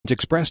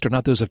expressed are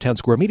not those of Town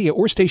Square Media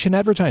or station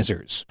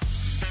advertisers.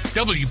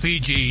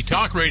 WPG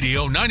Talk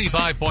Radio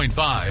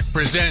 95.5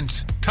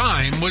 presents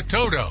Time with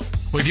Toto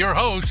with your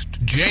host,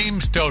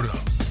 James Toto.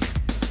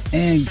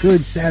 And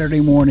good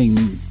Saturday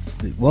morning.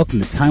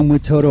 Welcome to Time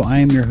with Toto. I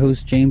am your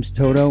host, James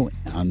Toto,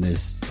 on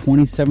this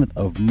 27th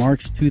of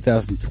March,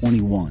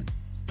 2021.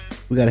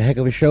 We got a heck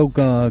of a show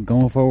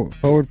going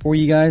forward for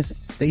you guys.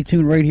 Stay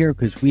tuned right here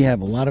because we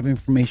have a lot of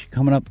information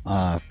coming up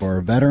for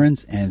our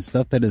veterans and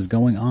stuff that is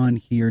going on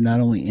here, not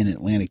only in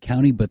Atlantic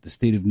County, but the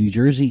state of New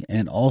Jersey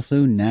and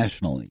also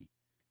nationally.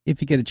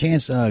 If you get a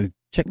chance,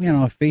 check me out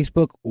on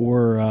Facebook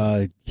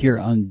or here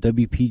on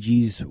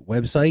WPG's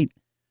website.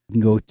 You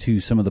can go to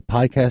some of the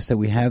podcasts that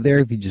we have there.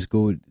 If you just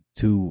go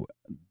to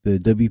the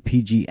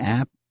WPG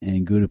app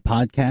and go to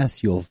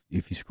podcasts,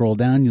 if you scroll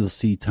down, you'll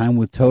see Time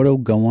with Toto.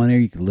 Go on there.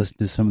 You can listen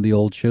to some of the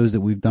old shows that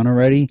we've done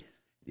already.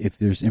 If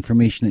there's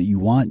information that you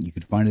want, you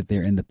can find it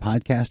there in the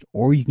podcast,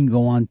 or you can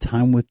go on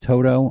Time with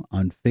Toto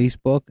on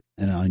Facebook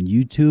and on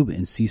YouTube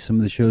and see some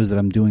of the shows that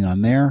I'm doing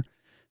on there.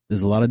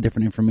 There's a lot of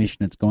different information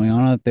that's going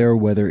on out there,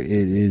 whether it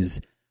is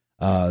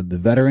the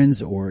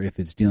veterans or if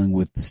it's dealing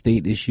with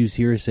state issues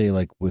here, say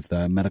like with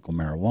medical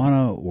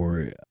marijuana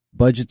or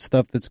budget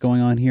stuff that's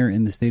going on here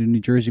in the state of New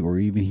Jersey or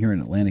even here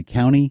in Atlantic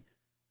County.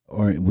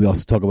 Or we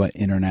also talk about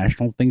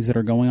international things that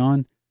are going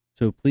on.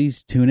 So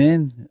please tune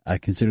in. I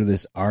consider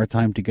this our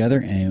time together,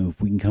 and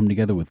if we can come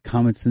together with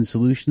comments and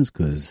solutions,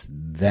 because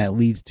that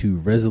leads to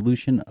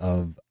resolution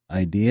of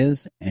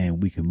ideas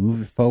and we can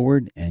move it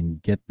forward and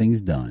get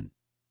things done.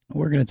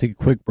 We're going to take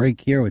a quick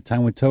break here with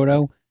Time with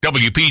Toto.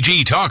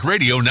 WPG Talk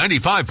Radio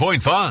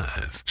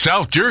 95.5,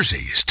 South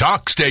Jersey's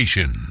talk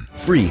station.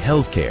 Free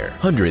healthcare,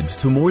 hundreds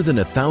to more than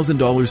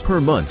 $1,000 per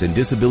month in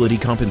disability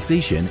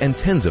compensation, and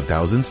tens of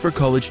thousands for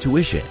college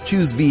tuition.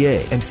 Choose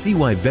VA and see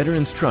why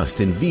Veterans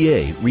Trust in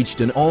VA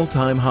reached an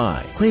all-time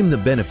high. Claim the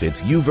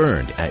benefits you've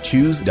earned at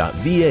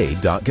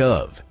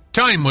choose.va.gov.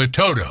 Time with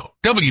Toto,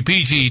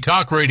 WPG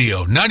Talk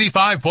Radio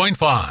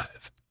 95.5.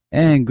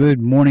 And good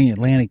morning,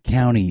 Atlantic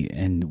County.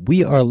 And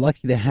we are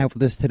lucky to have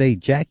with us today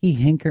Jackie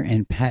Hinker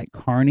and Pat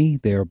Carney.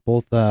 They are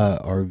both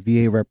our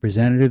VA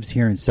representatives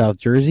here in South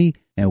Jersey.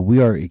 And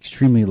we are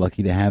extremely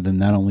lucky to have them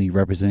not only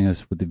representing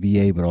us with the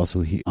VA, but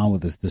also on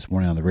with us this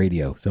morning on the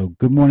radio. So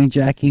good morning,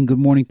 Jackie, and good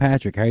morning,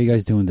 Patrick. How are you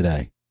guys doing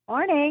today?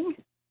 Morning.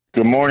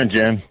 Good morning,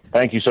 Jim.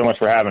 Thank you so much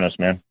for having us,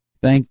 man.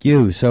 Thank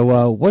you.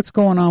 So what's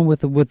going on with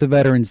the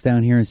veterans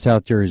down here in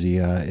South Jersey?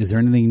 Is there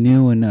anything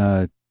new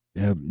and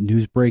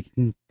news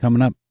breaking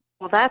coming up?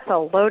 Well, that's a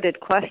loaded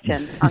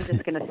question. I'm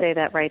just going to say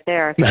that right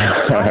there.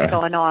 There's a lot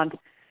going on.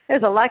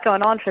 There's a lot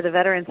going on for the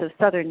veterans of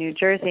Southern New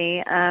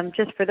Jersey.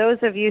 Just for those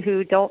of you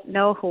who don't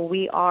know who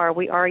we are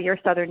your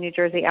Southern New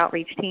Jersey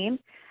outreach team.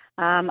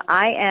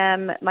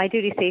 My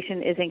duty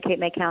station is in Cape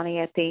May County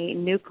at the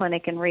new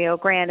clinic in Rio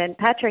Grande, and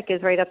Patrick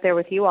is right up there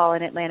with you all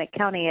in Atlantic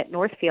County at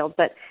Northfield.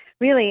 But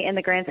really, in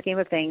the grand scheme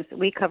of things,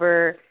 we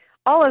cover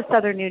all of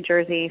Southern New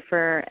Jersey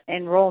for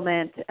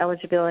enrollment,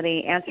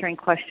 eligibility, answering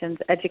questions,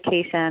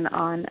 education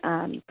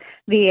on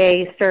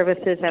VA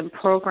services and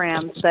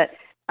programs. But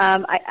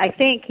I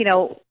think,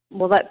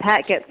 we'll let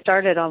Pat get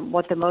started on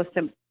what the most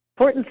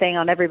important thing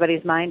on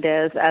everybody's mind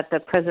is at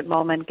the present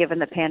moment, given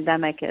the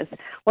pandemic, is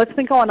what's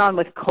been going on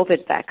with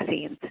COVID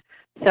vaccines.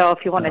 So if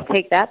you want to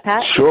take that,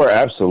 Pat. Sure,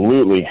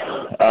 absolutely.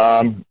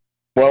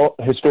 Well,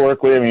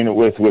 historically,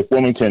 with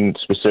Wilmington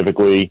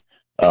specifically,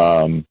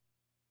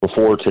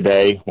 before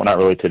today, well, not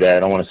really today. I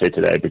don't want to say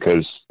today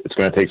because it's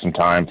going to take some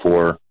time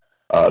for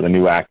the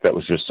new act that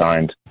was just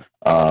signed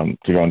to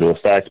go into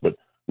effect. But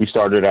we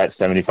started at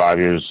 75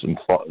 years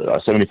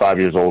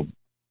old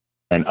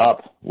and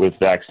up with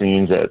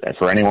vaccines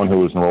for anyone who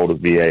was enrolled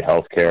with VA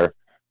healthcare.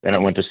 Then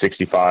it went to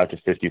 65 to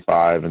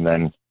 55, and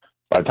then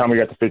by the time we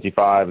got to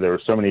 55, there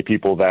were so many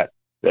people that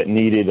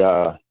needed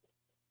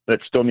that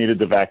still needed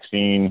the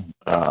vaccine.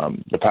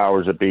 The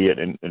powers that be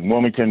in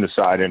Wilmington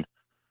decided,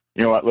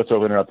 you know what, let's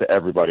open it up to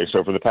everybody.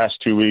 So for the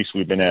past 2 weeks,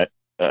 we've been at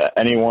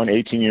anyone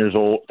 18 years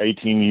old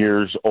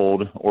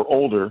or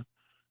older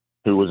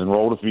who was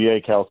enrolled with VA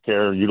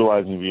healthcare,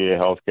 utilizing VA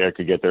healthcare,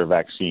 could get their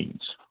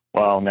vaccines.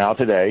 Well, now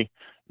today,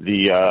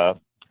 the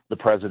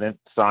president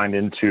signed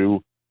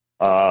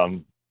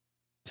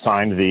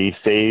the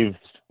Save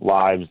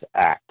Lives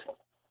Act.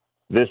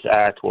 This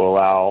act will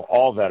allow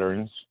all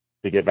veterans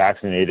to get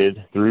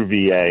vaccinated through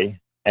VA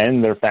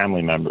and their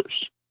family members.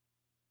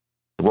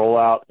 The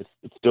rollout is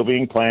still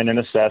being planned and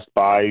assessed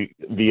by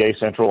VA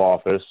central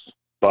office,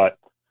 but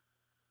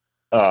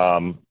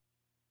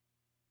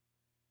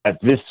at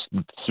this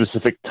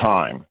specific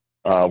time,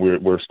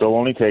 we're still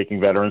only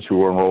taking veterans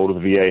who are enrolled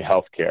with VA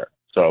healthcare.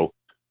 So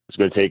it's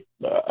going to take,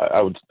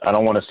 I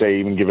don't want to say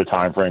even give a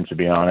time frame, to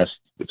be honest.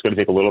 It's going to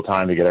take a little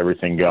time to get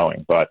everything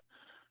going, but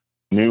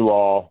new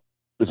law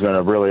is going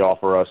to really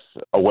offer us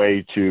a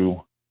way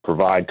to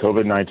provide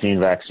COVID-19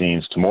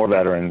 vaccines to more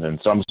veterans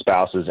and some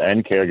spouses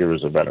and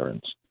caregivers of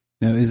veterans.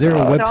 Now, is there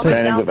a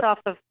website?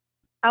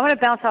 I want to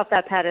bounce off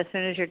that, Pat, as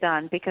soon as you're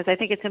done, because I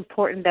think it's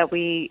important that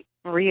we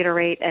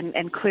reiterate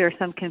and clear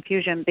some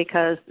confusion,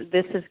 because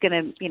this is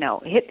going to,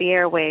 hit the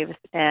airwaves,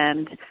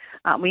 and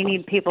we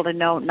need people to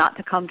know not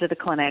to come to the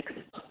clinics.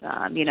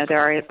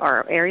 There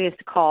are areas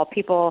to call,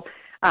 people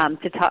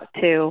to talk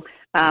to,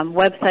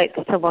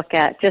 websites to look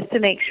at, just to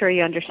make sure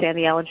you understand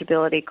the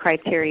eligibility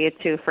criteria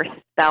too for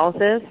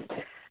spouses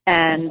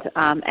and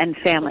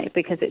family,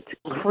 because it's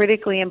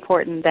critically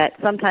important that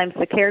sometimes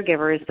the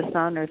caregiver is the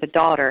son or the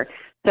daughter.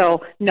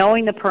 So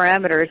knowing the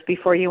parameters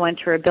before you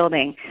enter a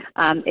building,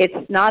 it's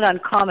not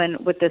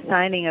uncommon with the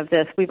signing of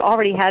this. We've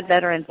already had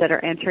veterans that are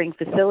entering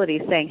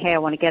facilities saying, hey, I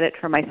want to get it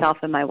for myself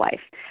and my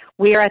wife.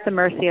 We are at the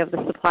mercy of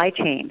the supply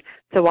chain.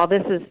 So while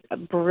this is a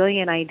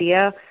brilliant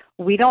idea,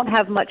 we don't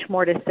have much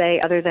more to say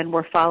other than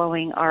we're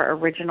following our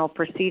original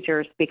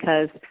procedures,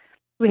 because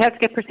we have to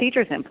get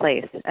procedures in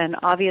place. And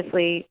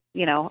obviously,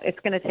 it's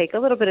going to take a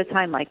little bit of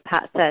time, like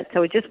Pat said.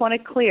 So we just want to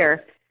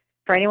clear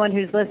for anyone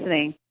who's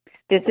listening,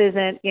 this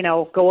isn't,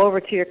 go over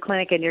to your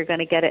clinic and you're going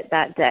to get it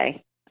that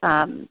day.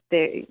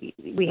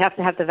 We have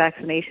to have the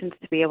vaccinations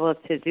to be able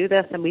to do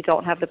this, and we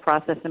don't have the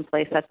process in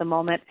place at the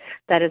moment.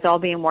 That is all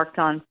being worked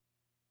on,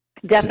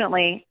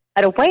 definitely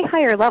at a way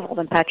higher level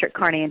than Patrick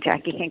Carney and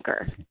Jackie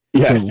Hinker.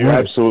 Yeah, you're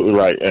absolutely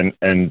right, and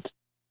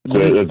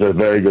it's a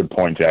very good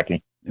point,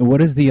 Jackie.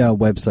 What is the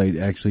website,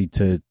 actually,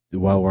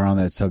 while we're on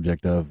that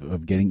subject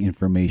of getting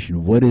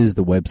information, what is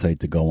the website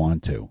to go on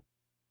to?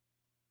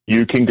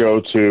 You can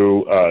go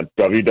to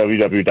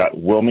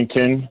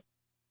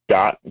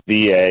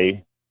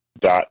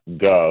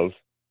www.wilmington.va.gov,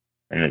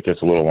 and it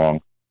gets a little long,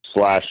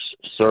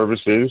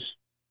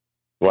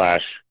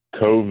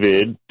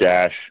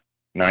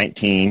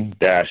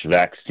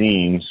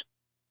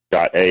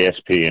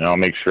 /services/COVID-19-vaccines.asp, and I'll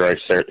make sure I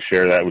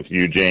share that with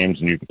you,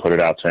 James, and you can put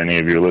it out to any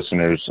of your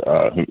listeners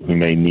who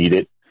may need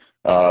it.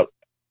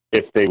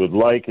 If they would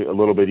like a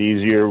little bit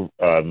easier,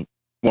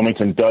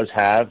 Wilmington does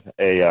have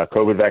a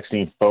COVID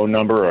vaccine phone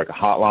number, or like a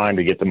hotline,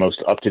 to get the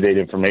most up-to-date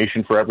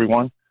information for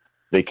everyone.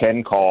 They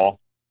can call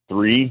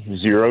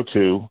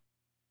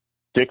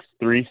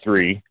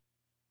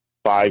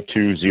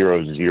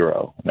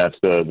 302-633-5200. That's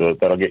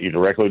that'll get you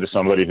directly to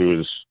somebody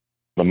who is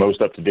the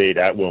most up-to-date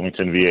at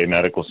Wilmington VA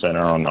Medical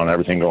Center on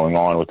everything going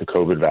on with the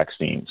COVID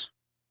vaccines.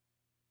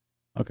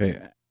 Okay,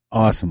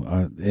 awesome.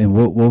 And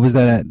what was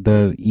that,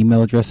 the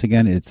email address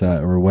again? It's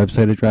or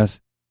website address?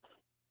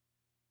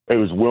 It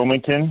was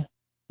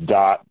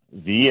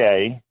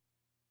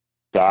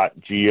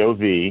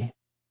wilmington.va.gov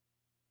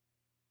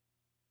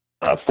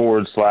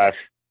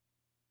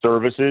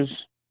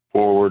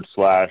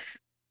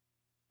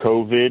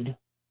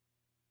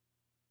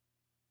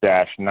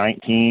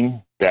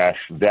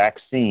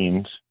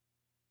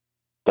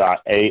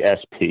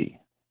 /COVID-19-vaccines.asp.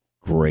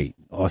 Great.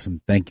 Awesome.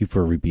 Thank you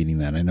for repeating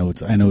that. I know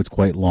it's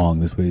quite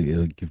long. This way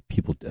it'll give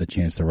people a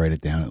chance to write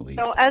it down at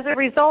least. So as a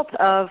result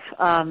of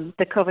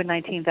the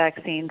COVID-19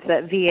 vaccines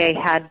that VA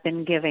had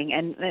been giving,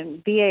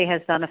 and VA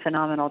has done a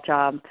phenomenal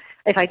job,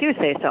 if I do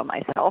say so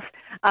myself,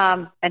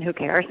 and who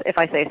cares if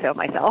I say so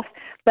myself,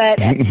 but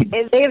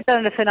they have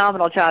done a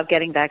phenomenal job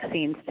getting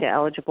vaccines to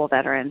eligible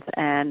veterans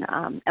and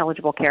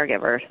eligible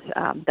caregivers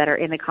that are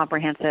in the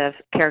comprehensive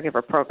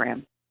caregiver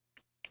program.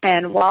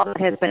 And while it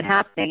has been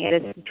happening, it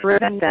has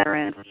driven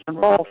veterans to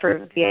enroll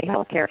for VA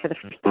healthcare for the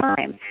first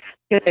time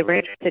because they were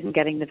interested in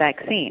getting the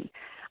vaccine.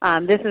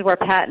 This is where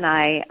Pat and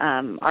I,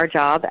 our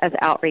job as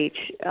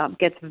outreach,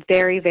 gets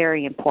very,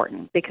 very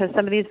important, because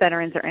some of these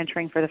veterans are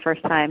entering for the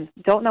first time,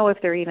 don't know if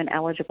they're even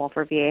eligible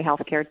for VA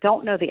healthcare,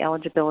 don't know the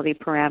eligibility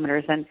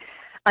parameters, and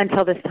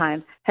until this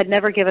time had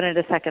never given it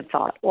a second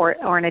thought or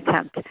an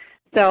attempt.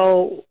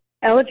 So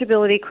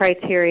eligibility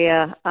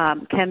criteria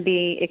can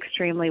be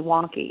extremely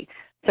wonky.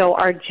 So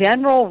our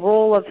general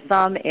rule of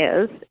thumb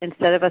is,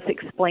 instead of us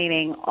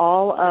explaining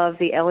all of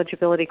the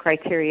eligibility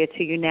criteria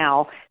to you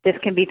now, this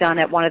can be done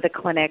at one of the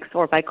clinics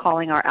or by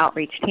calling our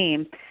outreach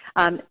team.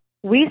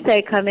 We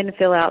say come in and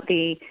fill out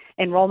the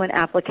enrollment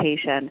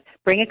application,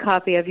 bring a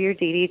copy of your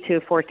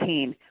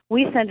DD-214.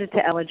 We send it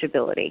to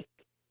eligibility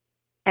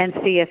and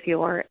see if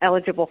you're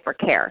eligible for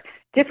care.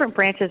 Different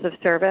branches of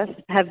service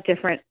have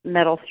different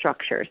medal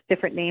structures,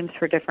 different names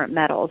for different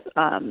medals,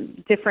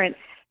 different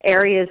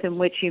areas in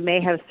which you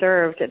may have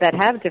served that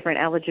have different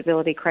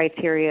eligibility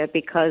criteria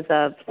because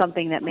of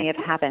something that may have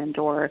happened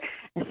or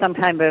some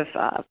kind of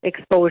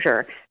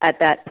exposure at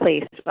that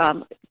place,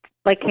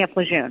 like Camp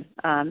Lejeune.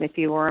 If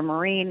you were a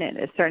Marine at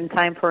a certain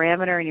time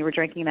parameter and you were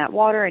drinking that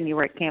water and you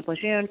were at Camp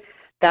Lejeune,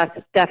 that's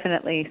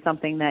definitely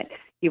something that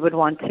you would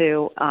want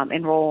to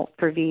enroll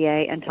for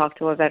VA and talk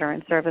to a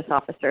veteran service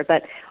officer.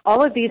 But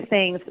all of these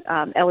things,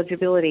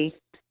 eligibility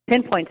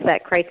pinpoints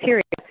that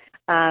criteria.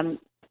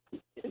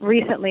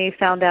 Recently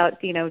found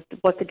out,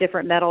 what the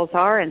different medals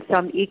are, and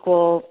some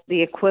equal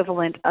the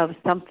equivalent of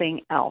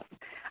something else.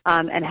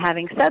 And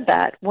having said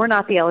that, we're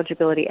not the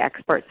eligibility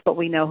experts, but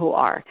we know who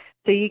are.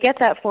 So you get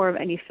that form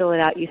and you fill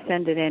it out, you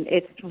send it in.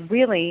 It's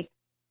really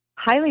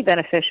highly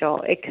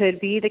beneficial. It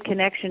could be the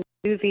connection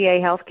to VA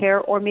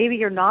healthcare, or maybe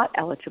you're not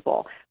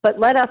eligible, but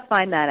let us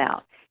find that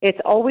out. It's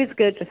always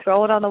good to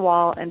throw it on the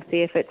wall and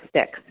see if it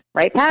sticks.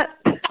 Right, Pat?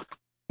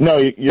 No,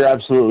 you're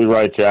absolutely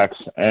right, Jax.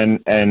 And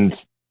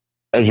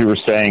as you were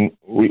saying,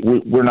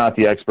 we're not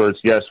the experts.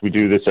 Yes, we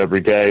do this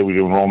every day. We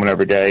do enrollment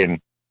every day, and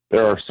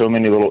there are so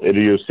many little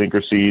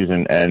idiosyncrasies,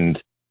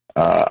 and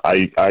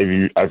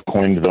I've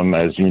coined them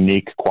as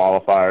unique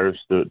qualifiers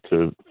to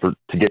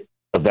get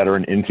a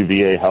veteran into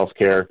VA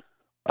healthcare.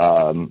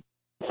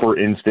 For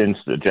instance,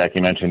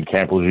 Jackie mentioned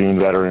Camp Lejeune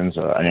veterans.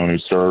 Anyone who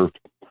served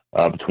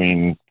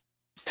between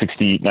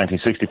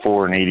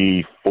 1964 and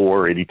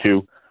 84,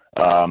 82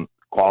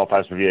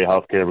 qualifies for VA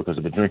healthcare because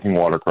of the drinking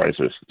water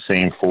crisis.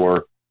 Same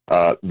for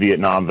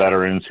Vietnam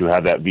veterans who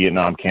have that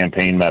Vietnam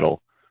campaign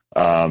medal.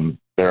 There's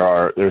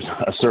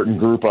a certain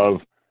group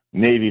of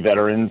Navy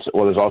veterans,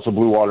 or there's also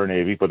Blue Water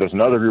Navy, but there's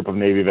another group of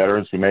Navy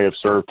veterans who may have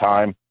served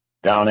time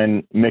down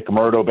in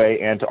McMurdo Bay,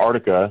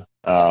 Antarctica,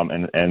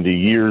 and the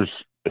years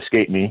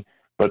escape me,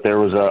 but there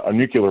was a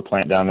nuclear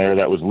plant down there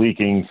that was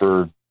leaking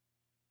for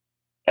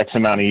X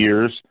amount of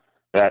years,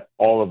 that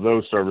all of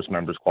those service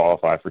members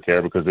qualify for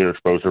care because they're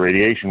exposed to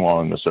radiation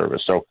while in the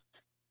service. So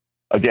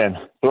again,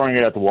 throwing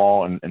it at the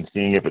wall and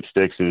seeing if it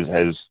sticks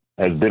has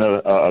been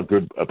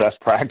a best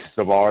practice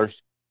of ours.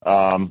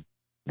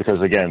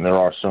 Because again, there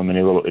are so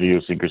many little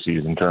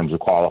idiosyncrasies in terms of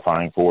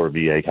qualifying for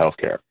VA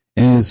healthcare.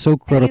 And it's so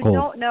critical. You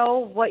don't know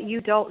what you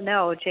don't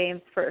know,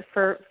 James.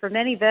 For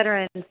many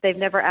veterans, they've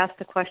never asked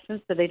the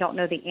questions, so they don't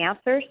know the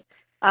answers.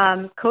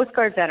 Coast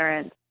Guard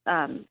veterans,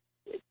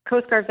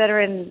 Coast Guard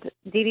veteran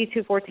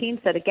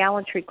DD-214 said a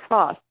gallantry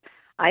cross.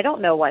 I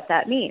don't know what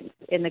that means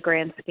in the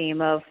grand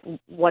scheme of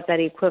what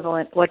that's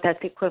equivalent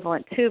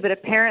to, but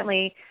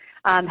apparently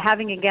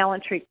having a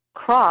gallantry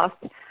cross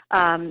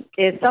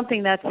is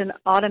something that's an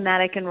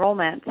automatic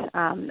enrollment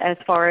as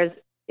far as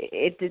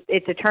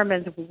it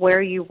determines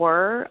where you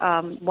were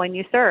when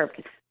you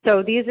served.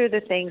 So these are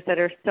the things that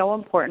are so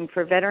important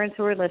for veterans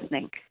who are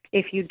listening.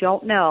 If you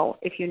don't know,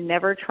 if you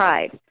never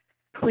tried,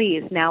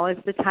 please, now is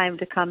the time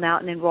to come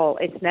out and enroll.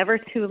 It's never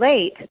too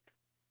late,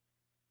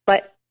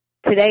 but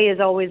today is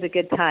always a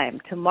good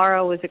time.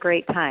 Tomorrow is a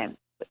great time.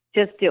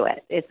 Just do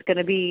it. It's going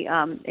to be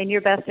in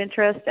your best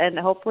interest, and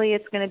hopefully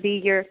it's going to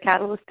be your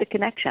catalyst to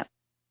connection.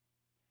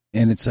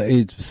 And it's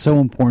so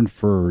important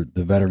for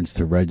the veterans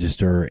to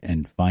register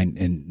and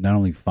not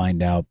only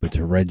find out, but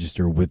to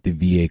register with the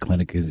VA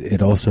clinic. Because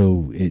it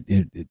also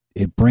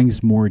it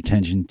brings more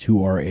attention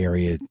to our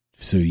area,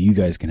 so you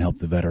guys can help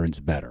the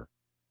veterans better.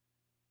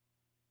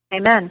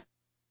 Amen.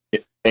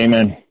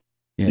 Amen.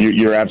 Yeah.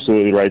 You're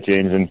absolutely right,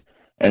 James.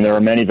 And there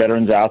are many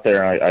veterans out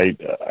there. I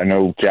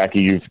know,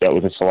 Jackie, you've dealt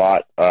with this a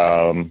lot.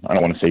 I don't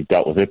want to say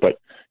dealt with it, but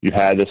you've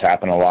had this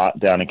happen a lot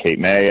down in Cape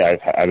May.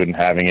 I've been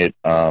having it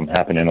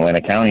happen in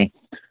Atlantic County.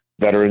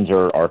 Veterans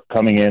are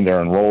coming in,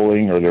 they're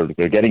enrolling, or they're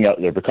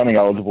becoming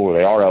eligible, or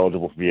they are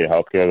eligible for VA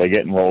healthcare. They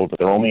get enrolled, but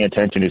their only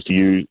intention is to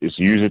use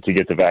it to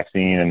get the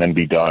vaccine and then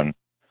be done.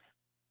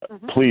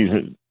 Mm-hmm. Please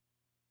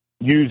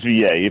use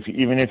VA.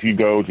 Even if you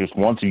go just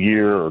once a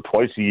year or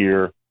twice a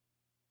year,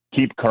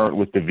 keep current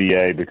with the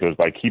VA, because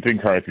by keeping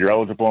current, if you're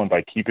eligible and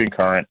by keeping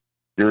current,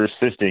 you're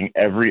assisting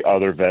every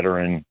other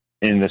veteran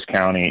in this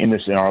county, in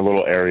our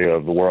little area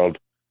of the world,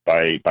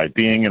 by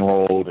being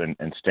enrolled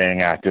and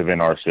staying active in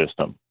our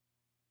system.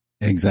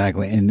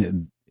 Exactly.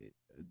 And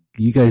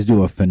you guys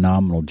do a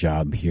phenomenal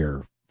job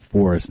here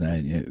for us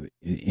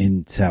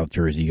in South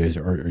Jersey. You guys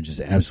are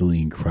just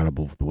absolutely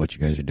incredible with what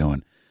you guys are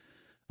doing.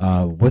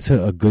 What's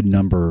a good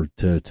number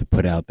to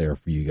put out there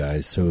for you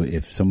guys? So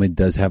if somebody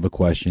does have a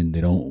question,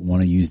 they don't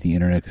want to use the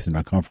internet because they're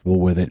not comfortable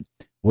with it,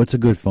 what's a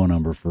good phone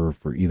number for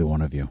either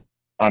one of you?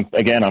 I'm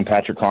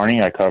Patrick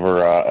Carney. I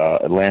cover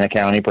Atlantic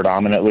County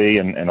predominantly,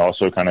 and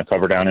also kind of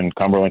cover down in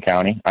Cumberland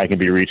County. I can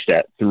be reached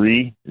at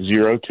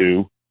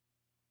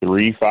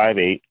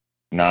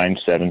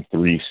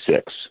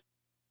 302-358-9736.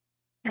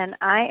 And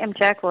I am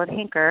Jacqueline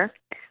Hinker.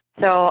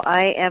 So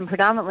I am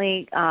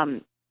predominantly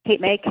Cape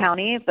May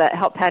County, but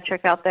help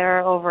Patrick out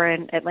there over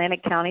in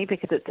Atlantic County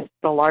because it's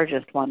the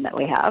largest one that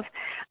we have.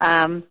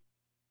 And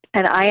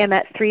I am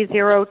at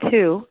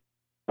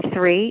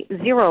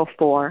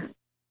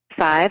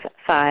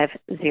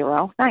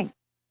 302-304-5509.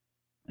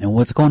 And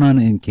what's going on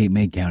in Cape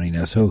May County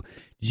now? So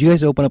did you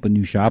guys open up a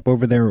new shop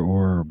over there,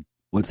 or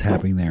what's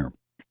happening there?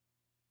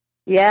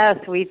 Yes,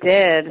 we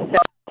did.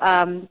 So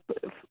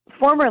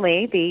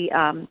formerly, the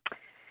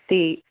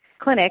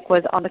clinic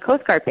was on the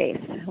Coast Guard base.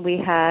 We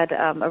had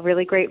a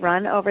really great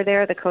run over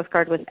there. The Coast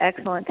Guard was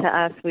excellent to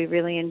us. We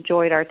really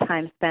enjoyed our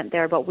time spent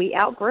there, but we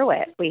outgrew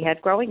it. We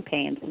had growing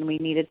pains, and we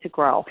needed to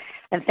grow.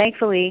 And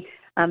thankfully,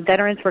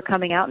 veterans were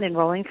coming out and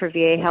enrolling for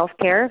VA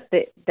healthcare.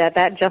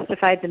 That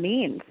justified the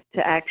means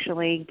to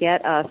actually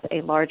get us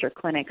a larger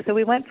clinic. So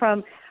we went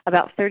from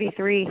about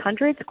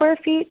 3,300 square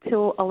feet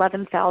to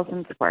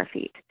 11,000 square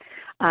feet.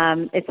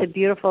 It's a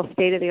beautiful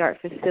state-of-the-art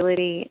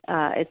facility.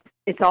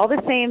 It's all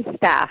the same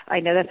staff. I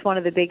know that's one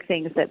of the big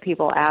things that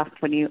people ask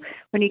when you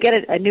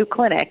get a new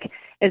clinic.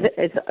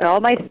 Are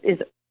all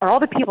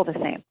the people the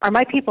same? Are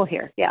my people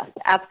here? Yes,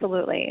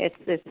 absolutely. It's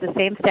the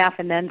same staff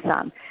and then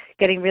some.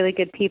 Getting really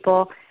good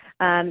people.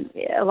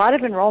 A lot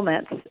of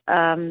enrollments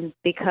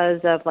because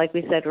of, like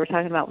we said, we're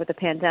talking about with the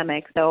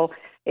pandemic. So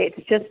it's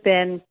just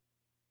been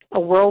a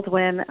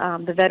whirlwind.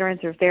 The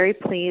veterans are very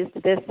pleased.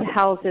 This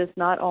houses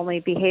not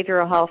only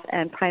behavioral health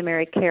and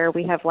primary care.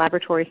 We have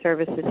laboratory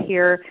services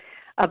here.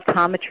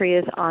 Optometry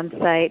is on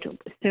site.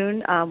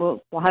 Soon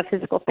we'll have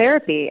physical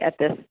therapy at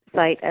this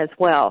site as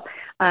well.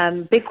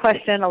 Big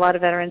question, a lot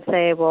of veterans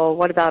say, well,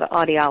 what about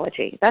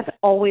audiology? That's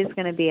always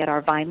going to be at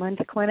our Vineland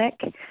clinic.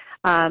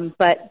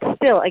 But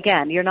still,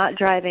 again, you're not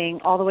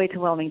driving all the way to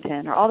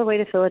Wilmington or all the way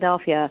to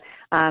Philadelphia.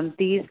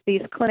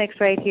 These clinics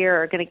right here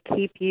are going to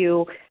keep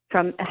you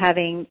from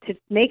having to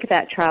make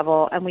that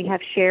travel, and we have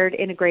shared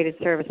integrated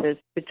services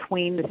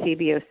between the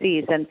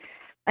CBOCs.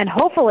 And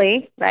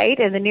hopefully, right,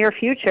 in the near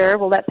future,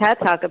 we'll let Pat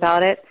talk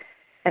about it,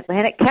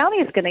 Atlantic County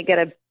is going to get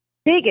a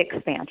big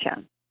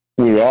expansion.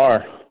 We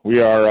are.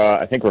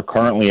 I think we're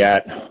currently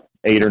at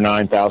 8,000 or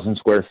 9,000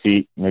 square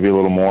feet, maybe a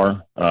little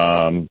more.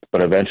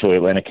 But eventually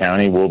Atlantic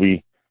County will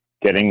be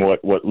getting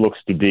what looks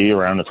to be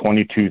around a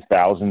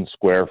 22,000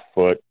 square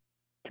foot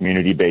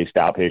community-based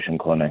outpatient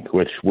clinic,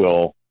 which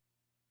will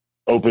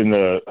open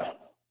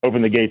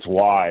the gates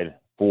wide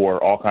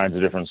for all kinds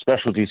of different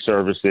specialty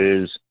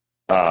services,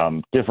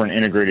 different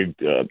integrated,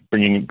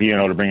 being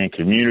able to bring in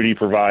community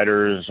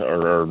providers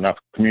or enough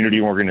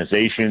community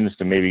organizations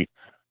to maybe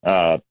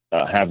have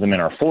them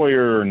in our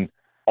foyer and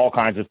all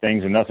kinds of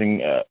things. And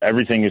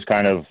everything is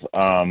kind of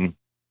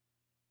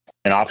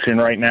an option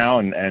right now,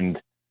 and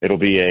it'll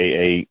be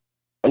a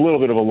little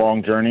bit of a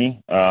long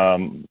journey,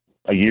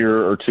 a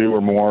year or two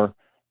or more.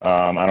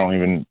 I don't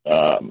even.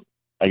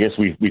 I guess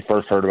we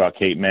first heard about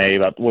Cape May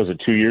was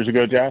it 2 years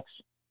ago, Jax?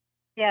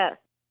 Yes.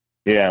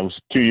 Yeah, it was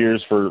 2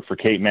 years for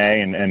Cape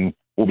May, and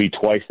we'll be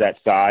twice that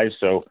size.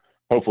 So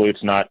hopefully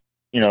it's not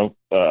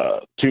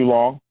too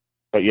long.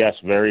 But yes,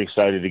 very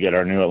excited to get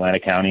our new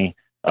Atlantic County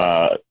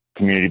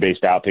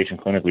community-based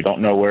outpatient clinic. We don't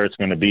know where it's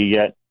going to be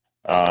yet,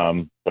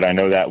 but I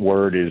know that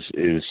word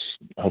is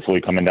hopefully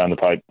coming down the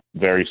pipe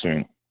very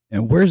soon.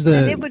 And where's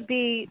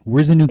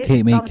the new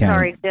Cape May County?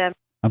 Sorry, Jim.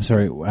 I'm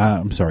sorry, Jackie.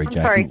 I'm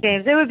sorry,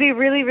 James. It would be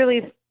really,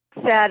 really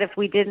sad if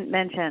we didn't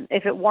mention,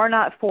 if it were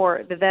not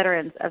for the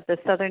veterans of the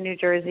southern New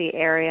Jersey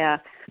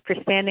area for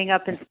standing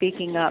up and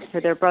speaking up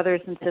for their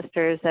brothers and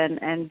sisters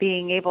and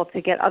being able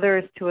to get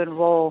others to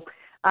enroll,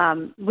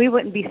 we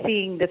wouldn't be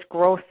seeing this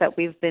growth that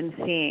we've been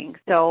seeing.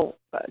 So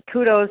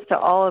kudos to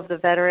all of the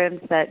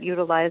veterans that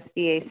utilize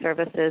VA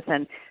services,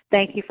 and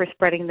thank you for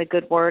spreading the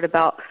good word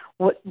about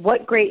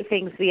what great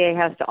things VA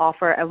has to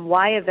offer and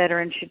why a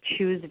veteran should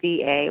choose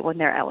VA when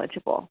they're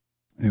eligible.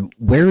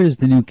 Where is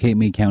the new Cape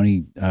May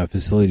County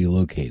facility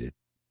located?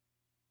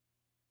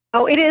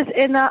 Oh, it is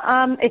in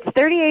the it's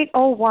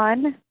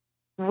 3801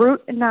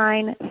 Route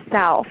 9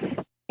 South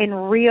in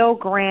Rio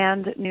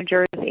Grande, New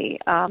Jersey.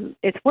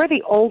 It's where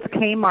the old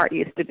Kmart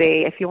used to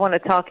be, if you want to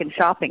talk in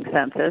shopping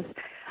senses.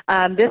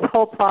 This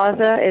whole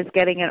plaza is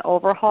getting an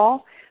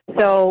overhaul.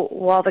 So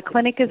while the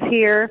clinic is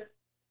here,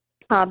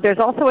 there's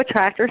also a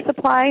Tractor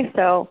Supply,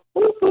 so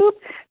whoop, whoop,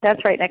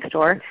 that's right next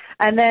door.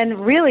 And then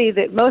really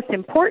the most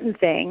important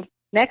thing,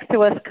 next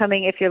to us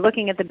coming, if you're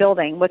looking at the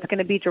building, what's going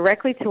to be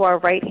directly to our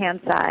right-hand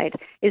side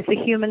is the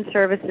Human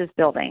Services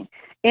building.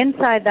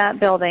 Inside that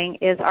building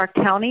is our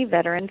County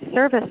Veteran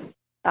Service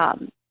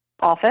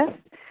office.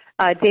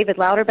 David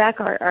Louderback,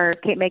 our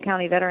Cape May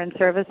County Veteran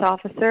Service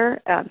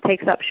Officer,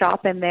 takes up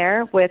shop in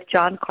there with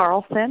John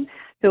Carlson,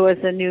 who is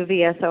the new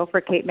VSO for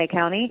Cape May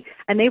County,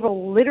 and they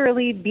will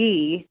literally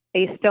be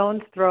a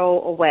stone's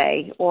throw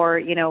away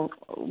or,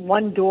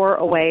 one door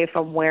away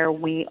from where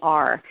we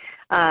are.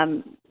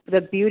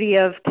 The beauty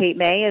of Cape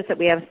May is that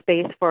we have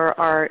space for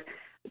our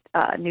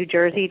New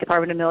Jersey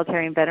Department of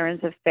Military and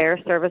Veterans Affairs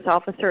Service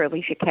Officer,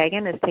 Alicia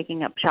Kagan, is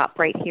taking up shop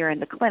right here in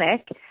the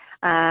clinic.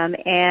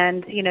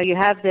 And,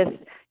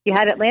 you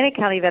had Atlantic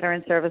County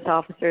Veteran Service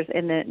Officers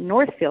in the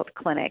Northfield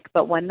Clinic,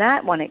 but when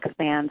that one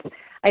expands,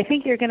 I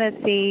think you're going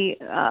to see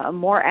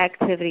more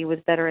activity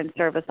with Veteran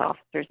Service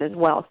Officers as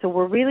well. So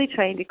we're really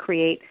trying to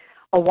create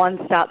a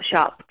one-stop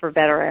shop for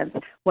veterans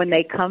when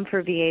they come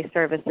for VA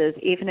services,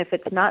 even if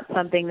it's not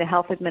something the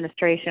Health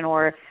Administration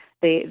or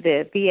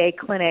the VA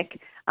clinic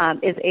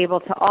is able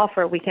to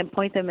offer. We can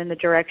point them in the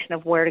direction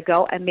of where to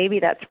go, and maybe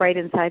that's right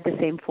inside the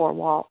same four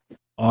walls.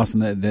 Awesome.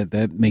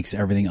 That makes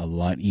everything a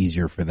lot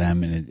easier for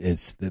them, and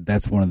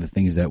that's one of the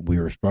things that we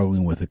were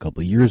struggling with a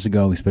couple of years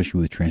ago,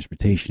 especially with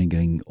transportation and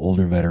getting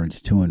older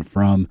veterans to and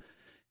from.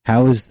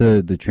 How is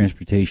the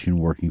transportation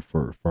working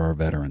for our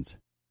veterans?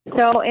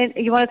 So,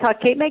 you want to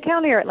talk Cape May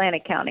County or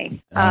Atlantic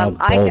County?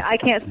 I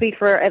can't speak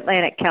for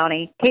Atlantic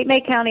County. Cape May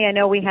County, I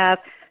know we have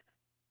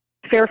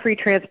fare-free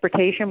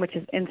transportation, which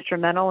is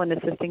instrumental in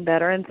assisting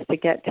veterans to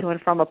get to and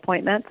from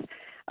appointments.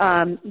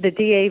 The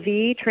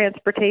DAV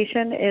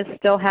transportation is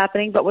still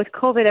happening, but with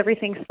COVID,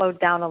 everything slowed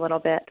down a little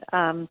bit.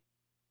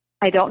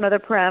 I don't know the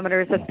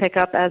parameters of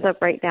pickup as of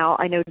right now.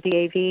 I know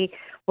DAV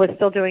was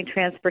still doing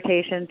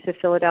transportation to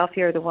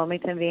Philadelphia or the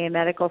Wilmington VA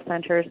medical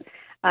centers,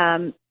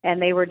 and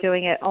they were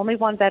doing it only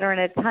one veteran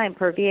at a time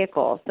per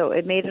vehicle, so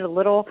it made it a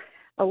little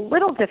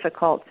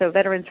difficult. So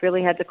veterans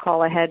really had to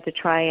call ahead to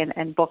try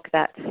and book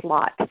that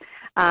slot.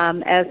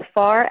 As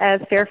far as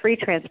fare-free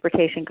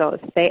transportation goes,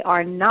 they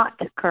are not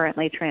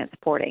currently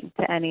transporting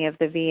to any of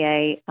the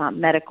VA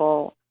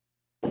medical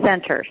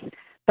centers.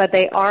 But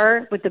they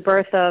are, with the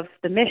birth of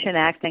the Mission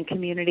Act and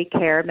community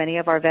care, many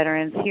of our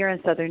veterans here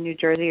in southern New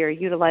Jersey are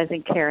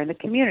utilizing care in the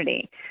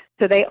community.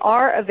 So they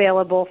are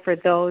available for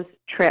those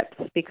trips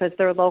because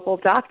they're local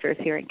doctors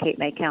here in Cape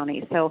May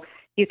County. So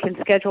you can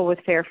schedule with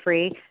Fare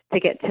Free to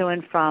get to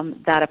and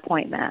from that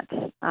appointment.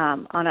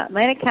 On an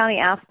Atlantic County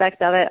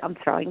aspect of it, I'm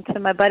throwing to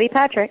my buddy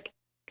Patrick.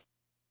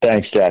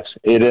 Thanks, Jax.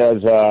 It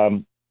is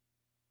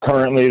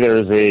currently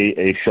there's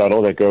a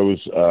shuttle that goes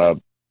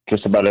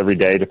just about every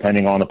day,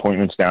 depending on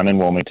appointments down in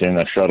Wilmington,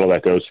 a shuttle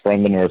that goes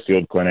from the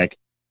Northfield Clinic.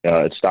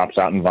 It stops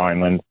out in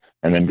Vineland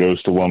and then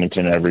goes to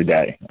Wilmington every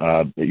day.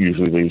 It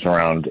usually leaves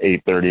around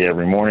 8:30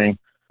 every morning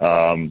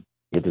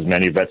with as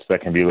many vets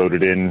that can be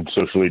loaded in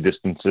socially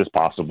distanced as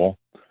possible.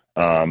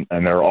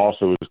 And there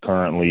also is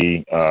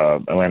currently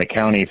Atlantic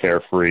County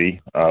Fare Free,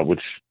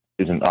 which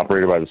isn't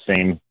operated by the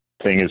same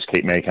thing as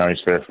Cape May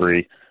County's Fare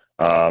Free,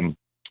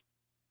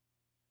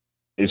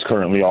 is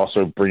currently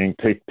also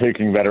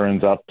picking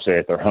veterans up, say,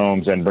 at their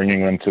homes and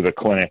bringing them to the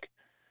clinic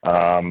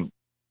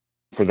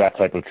for that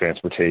type of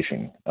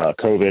transportation.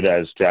 COVID,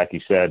 as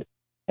Jackie said,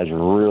 has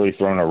really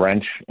thrown a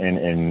wrench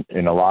in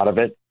a lot of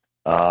it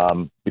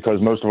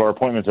because most of our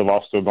appointments have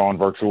also gone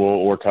virtual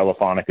or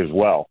telephonic as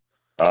well,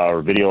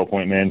 or video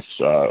appointments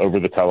over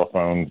the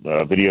telephone,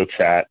 video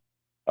chat.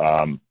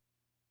 So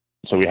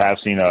we have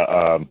seen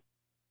a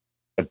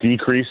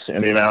decrease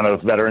in the amount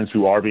of veterans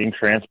who are being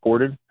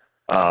transported.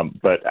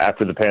 But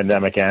after the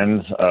pandemic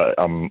ends,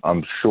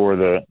 I'm sure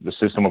the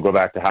system will go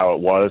back to how it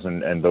was,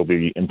 and there'll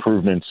be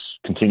improvements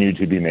continue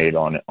to be made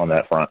on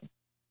that front.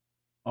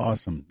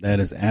 Awesome. That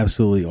is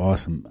absolutely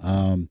awesome.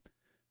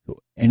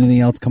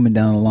 Anything else coming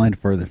down the line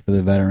for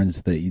the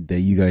veterans that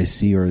you guys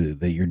see or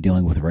that you're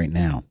dealing with right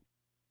now?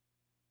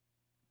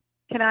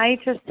 Can I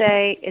just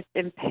say it's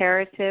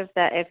imperative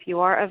that if you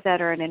are a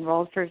veteran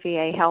enrolled for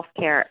VA health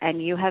care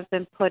and you have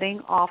been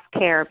putting off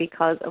care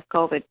because of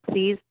COVID,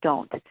 please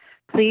don't.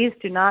 Please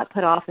do not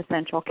put off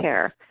essential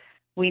care.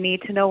 We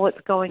need to know what's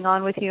going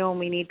on with you, and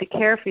we need to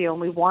care for you, and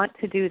we want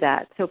to do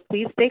that. So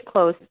please stay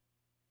close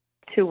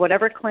to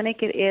whatever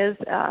clinic it is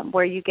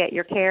where you get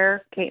your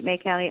care, Cape May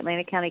County,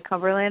 Atlantic County,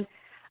 Cumberland.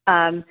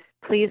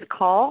 Please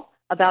call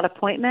about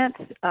appointments.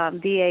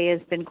 VA has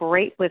been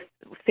great with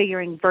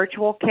figuring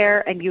virtual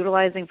care and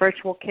utilizing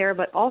virtual care,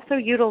 but also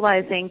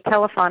utilizing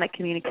telephonic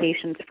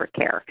communications for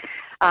care.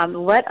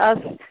 Let us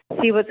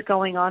see what's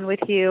going on with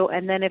you,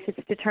 and then if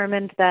it's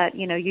determined that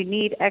you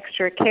need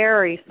extra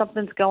care or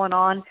something's going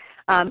on,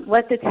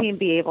 let the team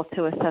be able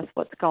to assess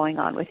what's going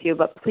on with you.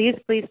 But please,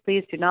 please,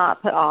 please do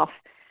not put off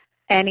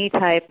any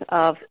type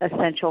of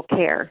essential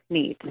care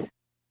needs.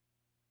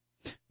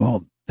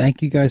 Well,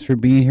 thank you guys for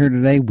being here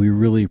today. We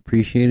really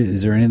appreciate it.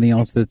 Is there anything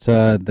else that's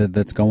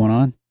going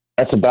on?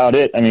 That's about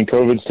it. I mean,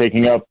 COVID's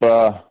taking up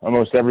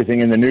almost everything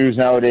in the news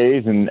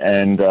nowadays, and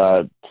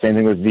same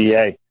thing with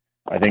VA.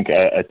 I think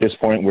at this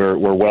point we're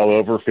well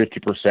over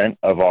 50%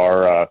 of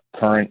our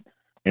current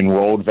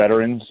enrolled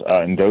veterans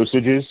in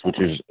dosages, which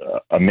is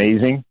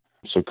amazing.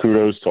 So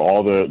kudos to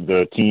all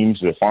the teams,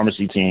 the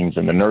pharmacy teams,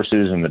 and the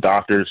nurses and the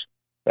doctors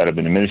that have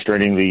been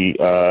administering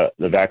the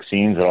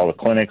vaccines at all the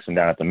clinics and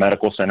down at the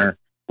medical center.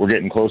 We're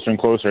getting closer and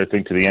closer, I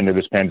think, to the end of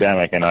this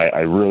pandemic, and I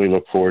really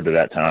look forward to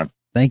that time.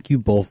 Thank you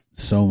both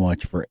so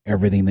much for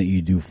everything that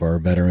you do for our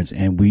veterans,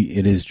 and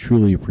it is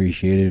truly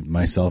appreciated.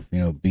 Myself,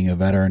 being a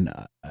veteran,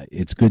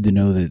 it's good to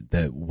know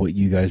that what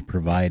you guys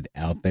provide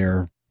out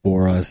there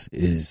for us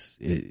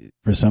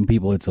for some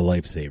people, it's a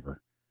lifesaver.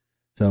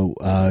 So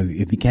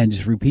if you can,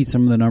 just repeat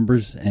some of the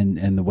numbers and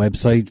the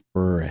website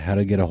for how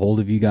to get a hold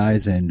of you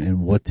guys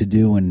and what to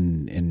do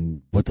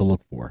and what to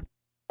look for.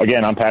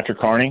 Again, I'm Patrick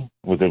Carney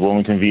with the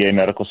Wilmington VA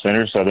Medical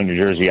Center, Southern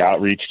New Jersey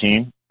Outreach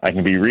Team. I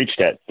can be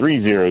reached at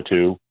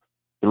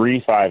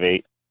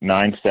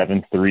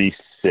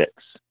 302-358-9736.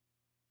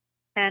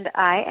 And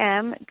I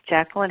am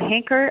Jacqueline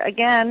Hinker,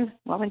 again,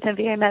 Wilmington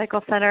VA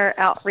Medical Center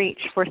Outreach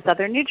for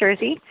Southern New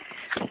Jersey,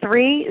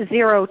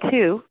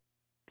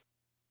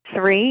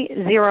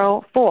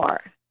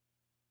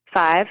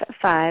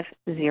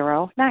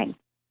 302-304-5509.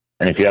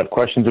 And if you have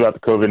questions about the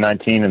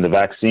COVID-19 and the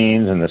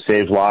vaccines and the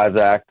Saves Lives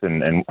Act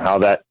and how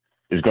that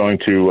is going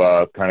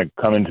to kind of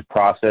come into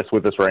process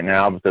with us right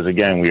now, because,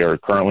 again, we are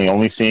currently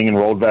only seeing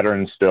enrolled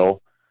veterans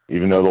still,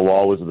 even though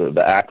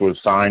the act was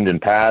signed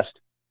and passed.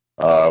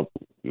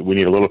 We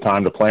need a little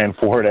time to plan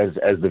for it as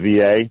the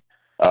VA.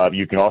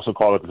 You can also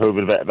call the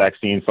COVID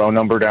vaccine phone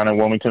number down in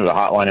Wilmington, the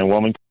hotline in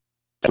Wilmington,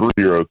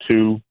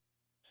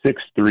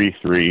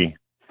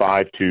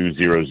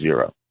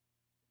 302-633-5200.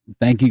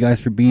 Thank you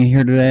guys for being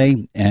here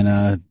today,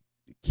 and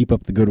keep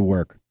up the good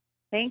work.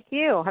 Thank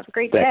you. Have a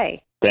great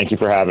day. Thank you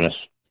for having us.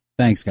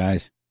 Thanks,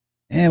 guys.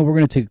 And we're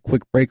going to take a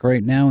quick break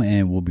right now,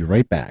 and we'll be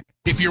right back.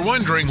 If you're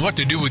wondering what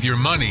to do with your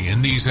money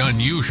in these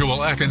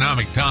unusual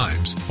economic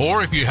times,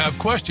 or if you have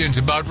questions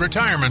about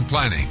retirement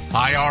planning,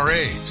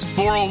 IRAs,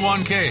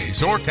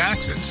 401ks, or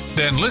taxes,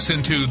 then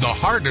listen to The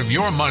Heart of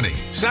Your Money,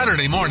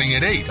 Saturday morning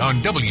at 8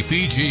 on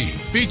WPG,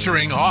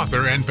 featuring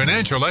author and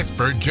financial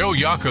expert Joe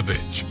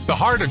Yakovich. The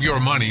Heart of Your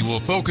Money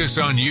will focus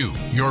on you,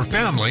 your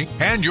family,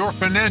 and your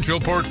financial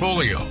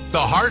portfolio.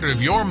 The Heart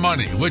of Your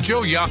Money with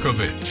Joe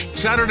Yakovich,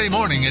 Saturday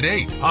morning at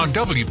 8 on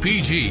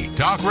WPG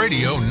Talk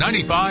Radio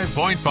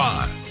 95.5.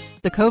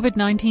 The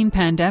COVID-19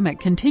 pandemic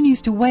continues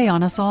to weigh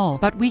on us all,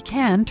 but we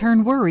can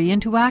turn worry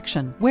into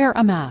action. Wear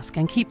a mask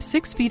and keep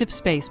 6 feet of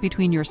space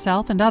between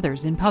yourself and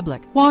others in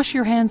public. Wash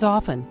your hands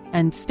often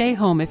and stay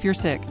home if you're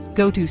sick.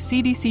 Go to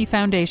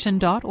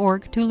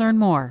cdcfoundation.org to learn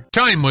more.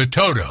 Time with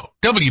Toto,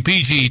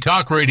 WPG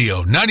Talk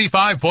Radio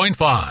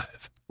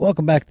 95.5.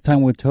 Welcome back to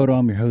Time with Toto.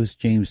 I'm your host,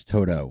 James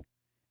Toto.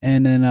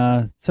 And then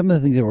some of the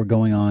things that were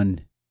going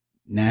on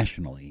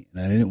nationally,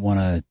 and I didn't want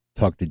to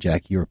talk to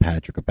Jackie or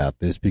Patrick about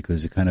this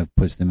because it kind of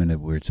puts them in a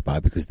weird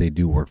spot because they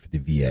do work for the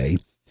VA.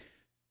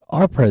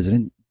 Our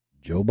president,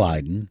 Joe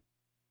Biden,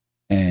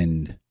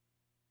 and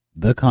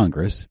the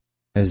Congress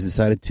has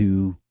decided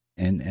to,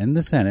 and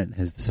the Senate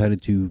has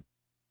decided to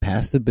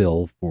pass the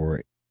bill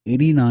for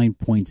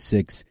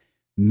 $89.6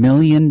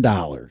 million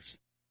that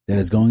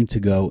is going to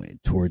go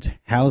towards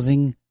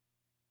housing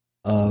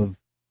of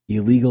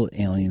illegal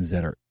aliens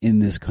that are in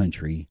this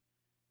country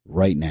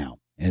right now.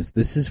 And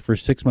this is for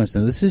 6 months.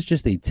 Now, this is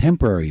just a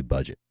temporary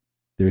budget.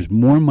 There's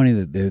more money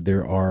that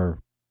there are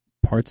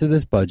parts of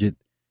this budget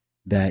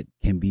that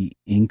can be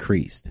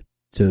increased.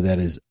 So that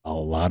is a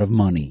lot of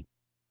money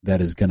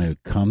that is going to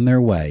come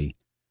their way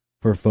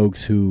for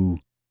folks who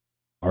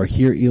are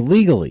here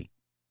illegally.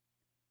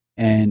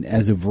 And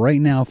as of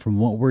right now, from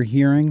what we're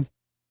hearing,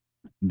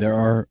 there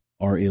are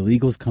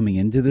illegals coming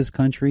into this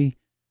country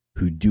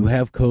who do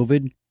have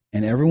COVID,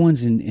 and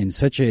everyone's in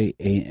such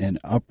an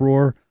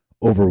uproar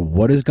over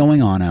what is going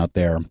on out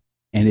there,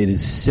 and it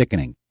is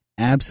sickening,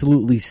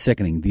 absolutely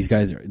sickening. These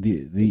guys,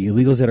 the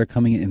illegals that are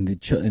coming in,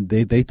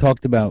 they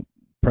talked about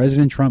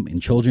President Trump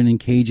and children in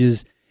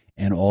cages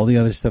and all the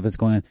other stuff that's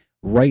going on.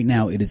 Right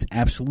now, it is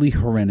absolutely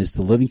horrendous,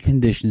 the living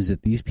conditions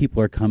that these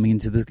people are coming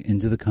into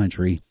the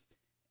country,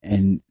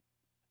 and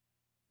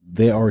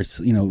they are,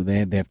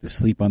 they have to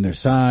sleep on their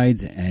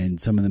sides, and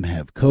some of them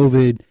have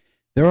COVID.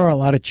 There are a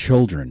lot of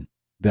children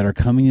that are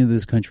coming into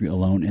this country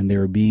alone, and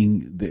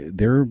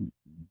they're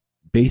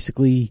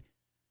basically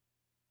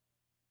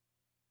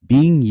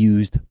being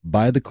used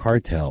by the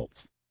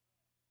cartels.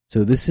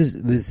 So this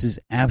is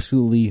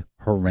absolutely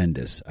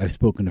horrendous. I've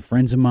spoken to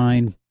friends of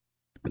mine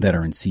that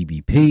are in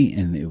CBP,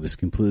 and it was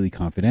completely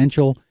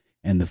confidential.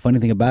 And the funny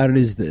thing about it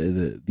is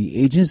the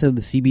agents of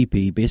the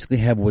CBP basically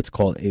have what's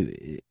called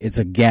it's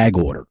a gag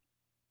order.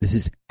 This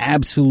is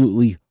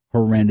absolutely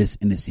horrendous,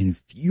 and it's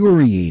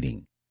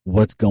infuriating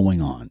what's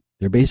going on.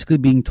 They're basically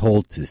being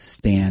told to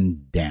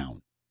stand down.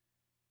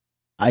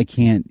 I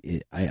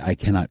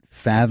cannot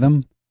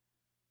fathom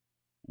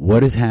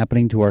what is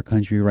happening to our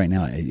country right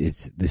now.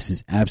 This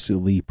is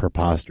absolutely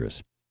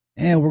preposterous.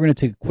 And we're going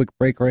to take a quick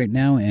break right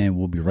now, and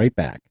we'll be right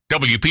back.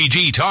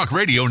 WPG Talk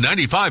Radio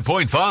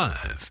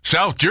 95.5,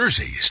 South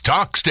Jersey's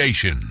talk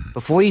station.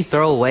 Before you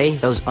throw away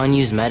those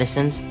unused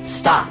medicines,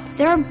 stop.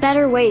 There are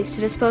better ways to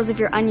dispose of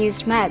your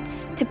unused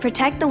meds to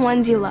protect the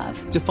ones you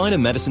love. To find a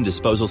medicine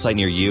disposal site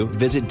near you,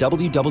 visit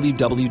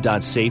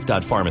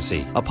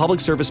www.safe.pharmacy, a public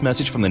service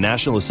message from the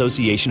National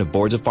Association of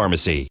Boards of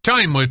Pharmacy.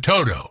 Time with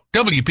Toto,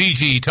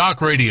 WPG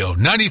Talk Radio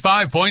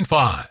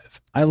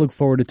 95.5. I look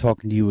forward to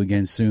talking to you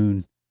again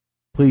soon.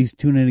 Please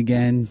tune in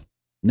again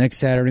next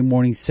Saturday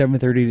morning,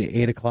 7:30 to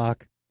 8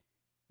 o'clock.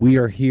 We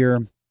are here.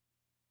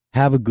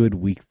 Have a good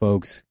week,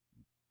 folks.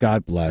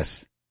 God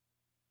bless.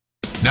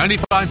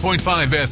 95.5